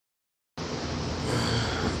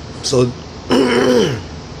So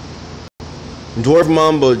Dwarf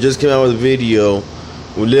Mamba just came out with a video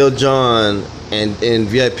with Lil Jon and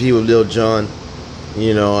VIP with Lil Jon,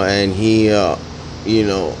 you know, and he you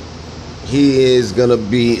know, he is gonna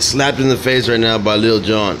be slapped in the face right now by Lil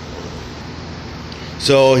Jon.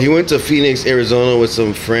 So he went to Phoenix, Arizona with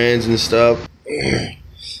some friends and stuff,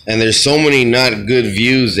 and there's so many not good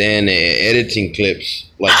views and editing clips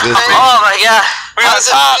like this. Oh my god, we're on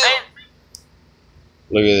top.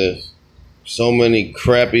 Look at this. So many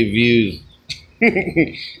crappy views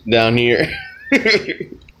down here.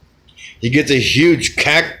 He gets a huge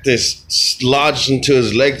cactus lodged into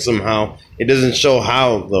his leg somehow. It doesn't show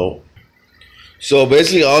how though. So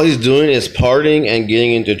basically all he's doing is partying and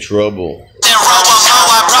getting into trouble.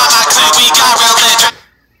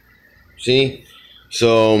 See?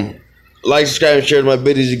 So like, subscribe, and share my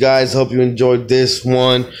videos, you guys. Hope you enjoyed this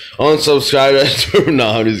one. Unsubscribe. No,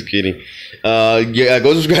 I'm just kidding. Yeah,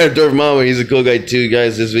 go subscribe to Dwarf Mamba. He's a cool guy too,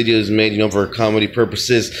 guys. This video is made, you know, for comedy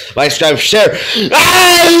purposes. Like, subscribe, share.